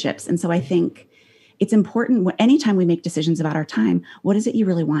relationships. And so I think it's important anytime we make decisions about our time, what is it you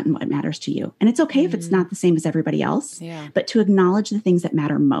really want and what matters to you? And it's okay if it's not the same as everybody else, but to acknowledge the things that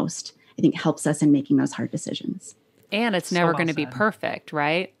matter most, I think helps us in making those hard decisions. And it's never going to be perfect,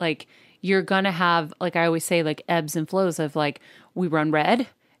 right? Like you're going to have, like I always say, like ebbs and flows of like, we run red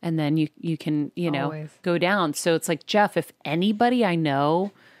and then you can, Always go down. So it's like, Jeff, if anybody I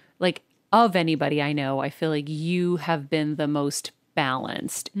know, like of anybody I know, I feel like you have been the most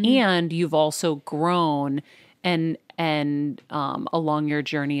balanced and you've also grown and along your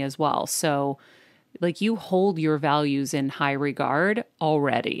journey as well. So like you hold your values in high regard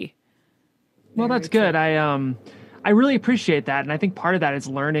already. Well, that's good. I really appreciate that. And I think part of that is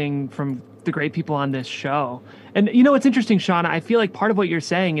learning from the great people on this show. And what's interesting, Shauna, I feel like part of what you're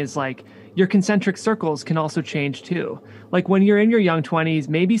saying is like your concentric circles can also change too. Like when you're in your young 20s,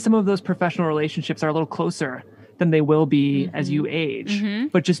 maybe some of those professional relationships are a little closer than they will be as you age.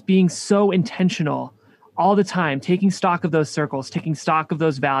 But just being so intentional all the time, taking stock of those circles, taking stock of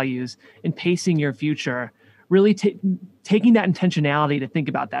those values, and pacing your future, really taking that intentionality to think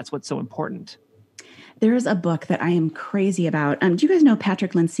about that's what's so important. There is a book that I am crazy about. Do you guys know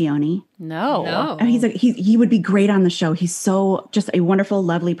Patrick Lencioni? No. He would be great on the show. He's so just a wonderful,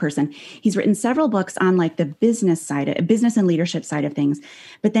 lovely person. He's written several books on like the business and leadership side of things.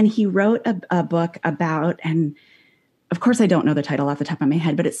 But then he wrote a book about, and of course I don't know the title off the top of my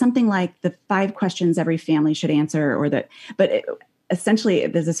head, but it's something like the 5 questions every family should answer, essentially,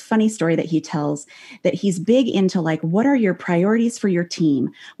 there's this funny story that he tells that he's big into like, what are your priorities for your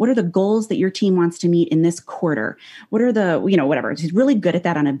team? What are the goals that your team wants to meet in this quarter? What are the, whatever. He's really good at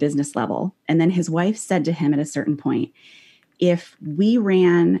that on a business level. And then his wife said to him at a certain point, if you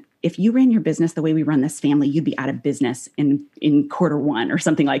ran your business the way we run this family, you'd be out of business in quarter 1 or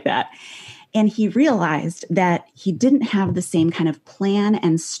something like that. And he realized that he didn't have the same kind of plan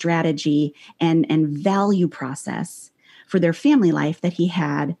and strategy and value process for their family life that he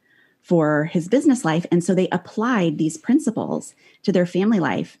had for his business life. And so they applied these principles to their family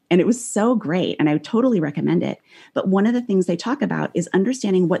life. And it was so great. And I would totally recommend it. But one of the things they talk about is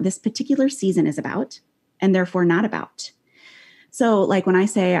understanding what this particular season is about and therefore not about. So like when I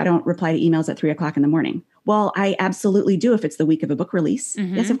say I don't reply to emails at 3:00 in the morning, well, I absolutely do if it's the week of a book release.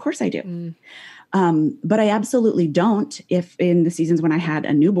 Yes, of course I do. But I absolutely don't if in the seasons when I had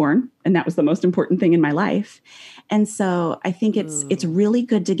a newborn, and that was the most important thing in my life. And so I think it's really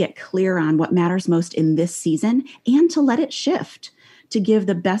good to get clear on what matters most in this season and to let it shift, to give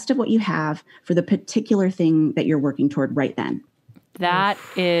the best of what you have for the particular thing that you're working toward right then. That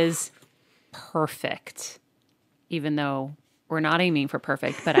is perfect, even though we're not aiming for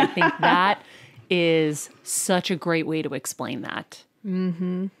perfect, but I think that is such a great way to explain that.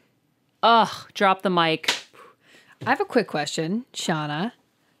 Drop the mic. I have a quick question, Shauna.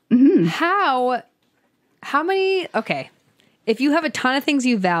 How many, if you have a ton of things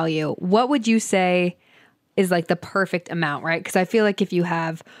you value, what would you say is like the perfect amount, right? Because I feel like if you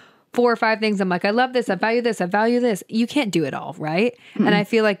have 4 or 5 things, I'm like, I love this, I value this, I value this. You can't do it all, right? And I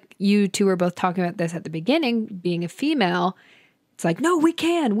feel like you two were both talking about this at the beginning, being a female. It's like, no,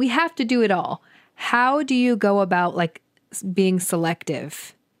 we have to do it all. How do you go about like being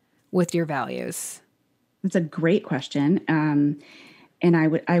selective with your values? It's a great question. And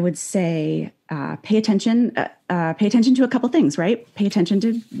I would say pay attention to a couple things, right? Pay attention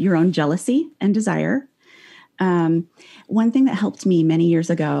to your own jealousy and desire. One thing that helped me many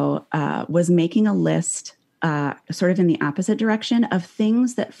years ago was making a list sort of in the opposite direction of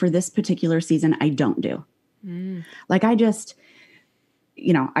things that for this particular season I don't do. Like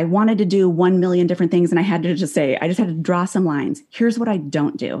I wanted to do 1 million different things, and I just had to draw some lines. Here's what I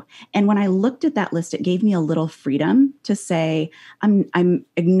don't do. And when I looked at that list, it gave me a little freedom to say, I'm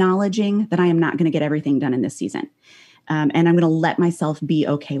acknowledging that I am not going to get everything done in this season. And I'm going to let myself be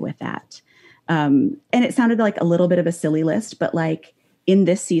okay with that. And it sounded like a little bit of a silly list, but like in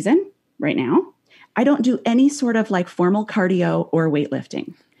this season right now, I don't do any sort of like formal cardio or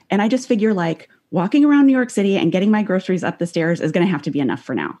weightlifting. And I just figure like walking around New York City and getting my groceries up the stairs is going to have to be enough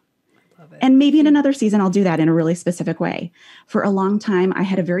for now. And maybe in another season, I'll do that in a really specific way. For a long time, I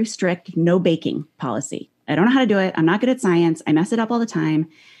had a very strict no baking policy. I don't know how to do it. I'm not good at science. I mess it up all the time.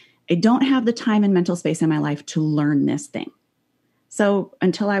 I don't have the time and mental space in my life to learn this thing. So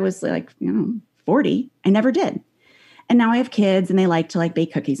until I was like, 40, I never did. And now I have kids and they like to like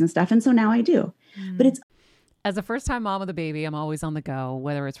bake cookies and stuff. And so now I do. But it's As a first-time mom with a baby, I'm always on the go,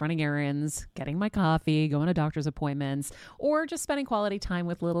 whether it's running errands, getting my coffee, going to doctor's appointments, or just spending quality time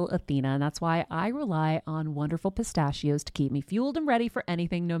with little Athena. And that's why I rely on Wonderful Pistachios to keep me fueled and ready for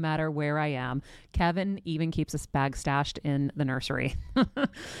anything, no matter where I am. Kevin even keeps a bag stashed in the nursery.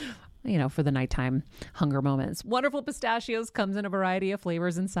 For the nighttime hunger moments. Wonderful Pistachios comes in a variety of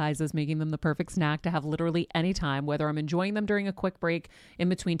flavors and sizes, making them the perfect snack to have literally any time, whether I'm enjoying them during a quick break in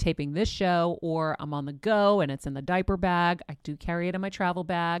between taping this show or I'm on the go and it's in the diaper bag. I do carry it in my travel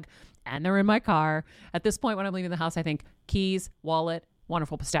bag and they're in my car. At this point, when I'm leaving the house, I think keys, wallet,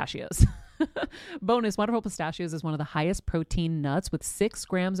 Wonderful Pistachios. Bonus, Wonderful Pistachios is one of the highest protein nuts with 6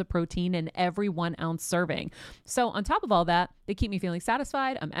 grams of protein in every 1 ounce serving. So on top of all that, they keep me feeling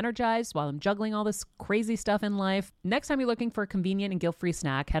satisfied. I'm energized while I'm juggling all this crazy stuff in life. Next time you're looking for a convenient and guilt-free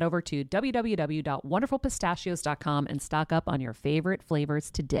snack, head over to www.wonderfulpistachios.com and stock up on your favorite flavors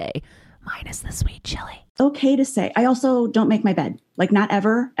today. Minus the sweet chili. Okay to say. I also don't make my bed. Like not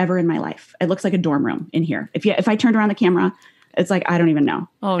ever in my life. It looks like a dorm room in here. If I turned around the camera, it's like, I don't even know.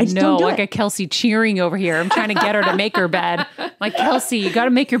 Oh, I just no, don't do like it. a Kelsey cheering over here. I'm trying to get her to make her bed. Like, Kelsey, you got to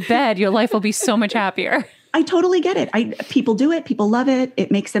make your bed. Your life will be so much happier. I totally get it. People do it. People love it.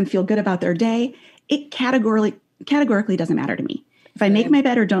 It makes them feel good about their day. It categorically doesn't matter to me. If I make my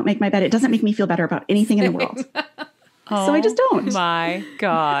bed or don't make my bed, it doesn't make me feel better about anything in the world. So I just don't. My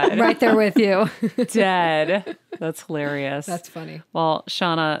God. Right there with you. Dead. That's hilarious. That's funny. Well,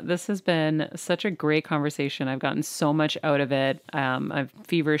 Shauna, this has been such a great conversation. I've gotten so much out of it. I'm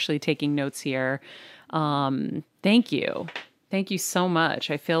feverishly taking notes here. Thank you. Thank you so much.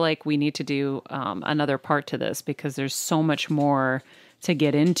 I feel like we need to do another part to this because there's so much more to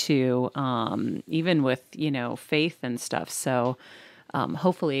get into, even with, faith and stuff. So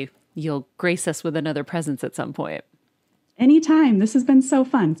hopefully you'll grace us with another presence at some point. Anytime. This has been so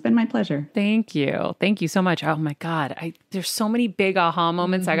fun. It's been my pleasure. Thank you. Thank you so much. Oh my God. There's so many big aha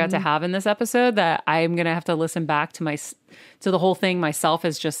moments I got to have in this episode that I'm going to have to listen back to the whole thing myself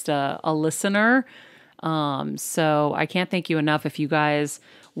as just a listener. So I can't thank you enough. If you guys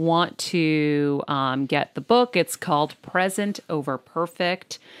want to get the book, it's called Present Over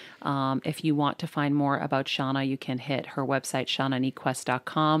Perfect. If you want to find more about Shauna, you can hit her website,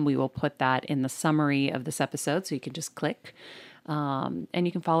 shaunaniequest.com. We will put that in the summary of this episode, so you can just click. And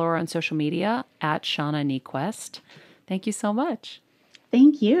you can follow her on social media at Shauna Niequest. Thank you so much.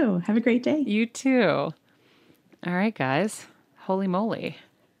 Thank you. Have a great day. You too. All right, guys. Holy moly.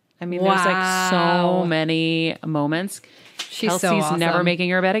 I mean, there's like so many moments. She's Kelsey's so awesome. never making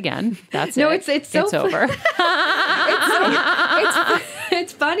her bed again. That's No, it. it's so it's over.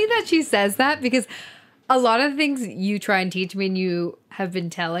 It's funny that she says that because a lot of the things you try and teach me and you have been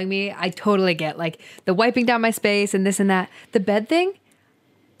telling me, I totally get. Like the wiping down my space and this and that. The bed thing,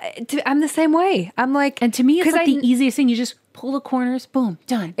 I'm the same way. I'm like... And to me, it's like the easiest thing. You just pull the corners, boom,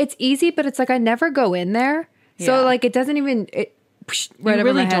 done. It's easy, but it's like I never go in there. So Yeah. like it doesn't even... right you over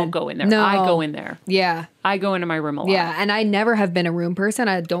really my head. don't go in there. No. I go in there. Yeah. I go into my room a lot. Yeah. And I never have been a room person.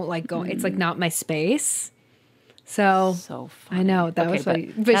 I don't like going. It's like not my space. So funny. I know that was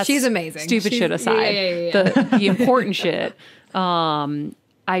funny. But that's she's amazing. Stupid shit aside. Yeah. The important shit.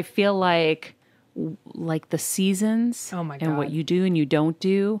 I feel like the seasons Oh my and what God. you do and you don't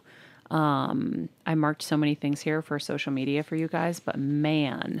do. I marked so many things here for social media for you guys, but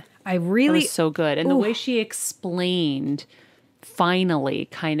man, I it really was so good. And the way she explained finally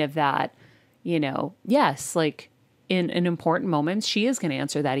kind of that, yes, like in important moments, she is going to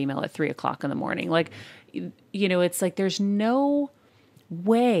answer that email at 3:00 in the morning. Like, it's like, there's no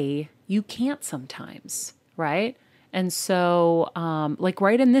way you can't sometimes. Right. And so, like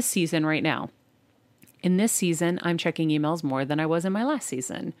right in this season right now, I'm checking emails more than I was in my last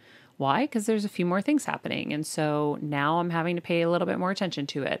season. Why? Because there's a few more things happening. And so now I'm having to pay a little bit more attention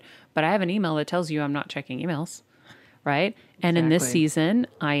to it. But I have an email that tells you I'm not checking emails. right? And in this Exactly. season,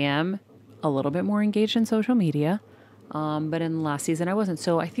 I am a little bit more engaged in social media. But in the last season, I wasn't.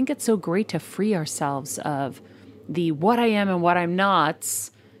 So I think it's so great to free ourselves of the what I am and what I'm not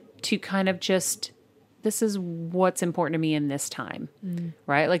to kind of just, this is what's important to me in this time,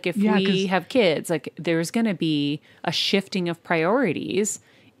 right? Like if Yeah, we 'cause- have kids, like there's going to be a shifting of priorities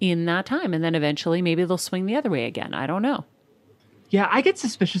in that time. And then eventually maybe they'll swing the other way again. I don't know. Yeah, I get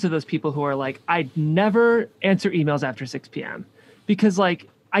suspicious of those people who are like, I never answer emails after 6 p.m. Because like,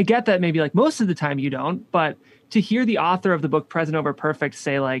 I get that maybe like most of the time you don't, but to hear the author of the book Present Over Perfect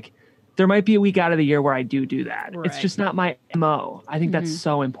say like, there might be a week out of the year where I do that. It's Right. just not my MO. I think that's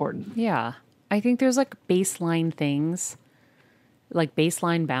so important. Yeah. I think there's like baseline things, like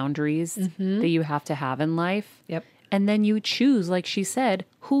baseline boundaries that you have to have in life. Yep. And then you choose, like she said,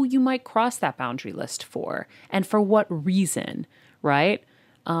 who you might cross that boundary list for and for what reason, right?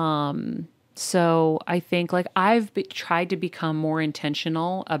 So I think like I've tried to become more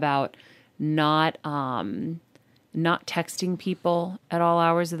intentional about not texting people at all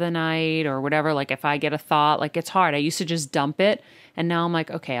hours of the night or whatever. Like if I get a thought, like it's hard. I used to just dump it. And now I'm like,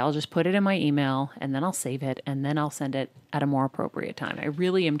 okay, I'll just put it in my email and then I'll save it and then I'll send it at a more appropriate time. I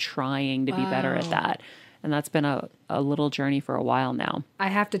really am trying to be better at that. And that's been a little journey for a while now. I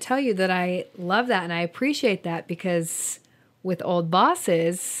have to tell you that I love that and I appreciate that because with old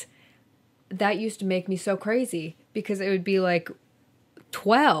bosses, that used to make me so crazy because it would be like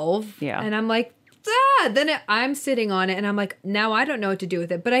 12. Yeah. And I'm like, I'm sitting on it and I'm like, now I don't know what to do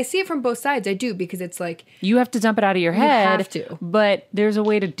with it. But I see it from both sides. I do because it's like, You have to dump it out of your head. have to. But there's a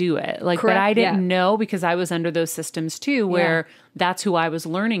way to do it. Like, Correct, but I didn't yeah. know because I was under those systems too, where that's who I was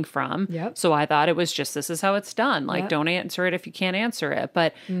learning from. Yep. So I thought it was just, this is how it's done. Like, Yep. don't answer it if you can't answer it.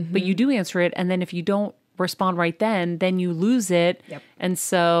 But you do answer it. And then if you don't respond right then you lose it. Yep. And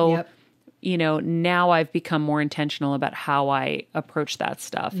so, Yep. you know, now I've become more intentional about how I approach that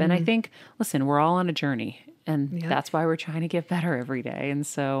stuff. And I think, listen, we're all on a journey. And that's why we're trying to get better every day. And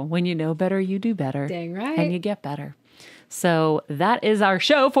so when you know better, you do better. Dang right. And you get better. So that is our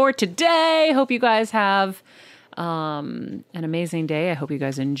show for today. Hope you guys have an amazing day. I hope you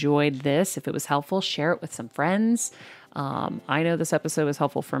guys enjoyed this. If it was helpful, share it with some friends. I know this episode was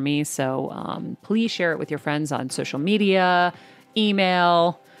helpful for me. So please share it with your friends on social media,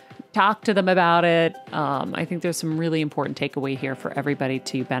 email, talk to them about it. I think there's some really important takeaway here for everybody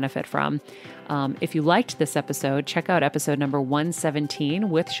to benefit from. If you liked this episode, check out episode number 117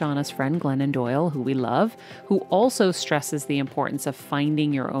 with Shauna's friend Glennon Doyle, who we love, who also stresses the importance of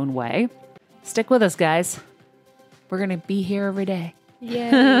finding your own way. Stick with us, guys. We're going to be here every day.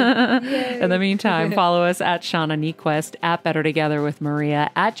 In the meantime, follow us at Shauna Niequist, at Better Together with Maria,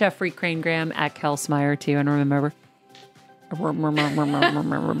 at Jeffrey Cranegram, at Kel Smyer too. And remember,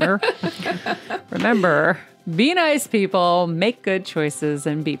 be nice, people, make good choices,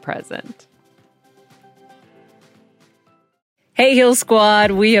 and be present. Hey, Heal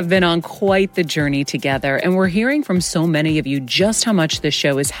Squad. We have been on quite the journey together, and we're hearing from so many of you just how much this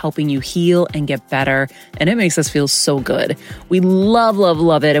show is helping you heal and get better, and it makes us feel so good. We love, love,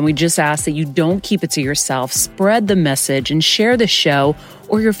 love it, and we just ask that you don't keep it to yourself. Spread the message and share the show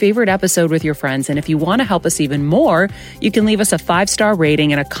or your favorite episode with your friends. And if you want to help us even more, you can leave us a 5-star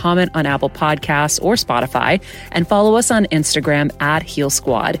rating and a comment on Apple Podcasts or Spotify, and follow us on Instagram at Heal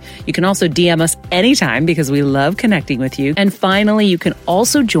Squad. You can also DM us anytime because we love connecting with you. And finally, you can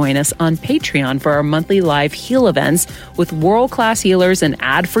also join us on Patreon for our monthly live heal events with world-class healers and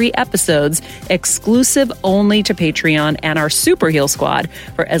ad-free episodes exclusive only to Patreon and our Super Heal Squad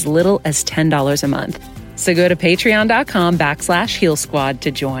for as little as $10 a month. So go to patreon.com/Heal Squad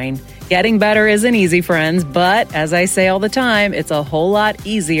to join. Getting better isn't easy, friends, but as I say all the time, it's a whole lot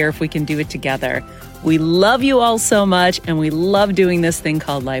easier if we can do it together. We love you all so much, and we love doing this thing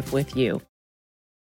called life with you.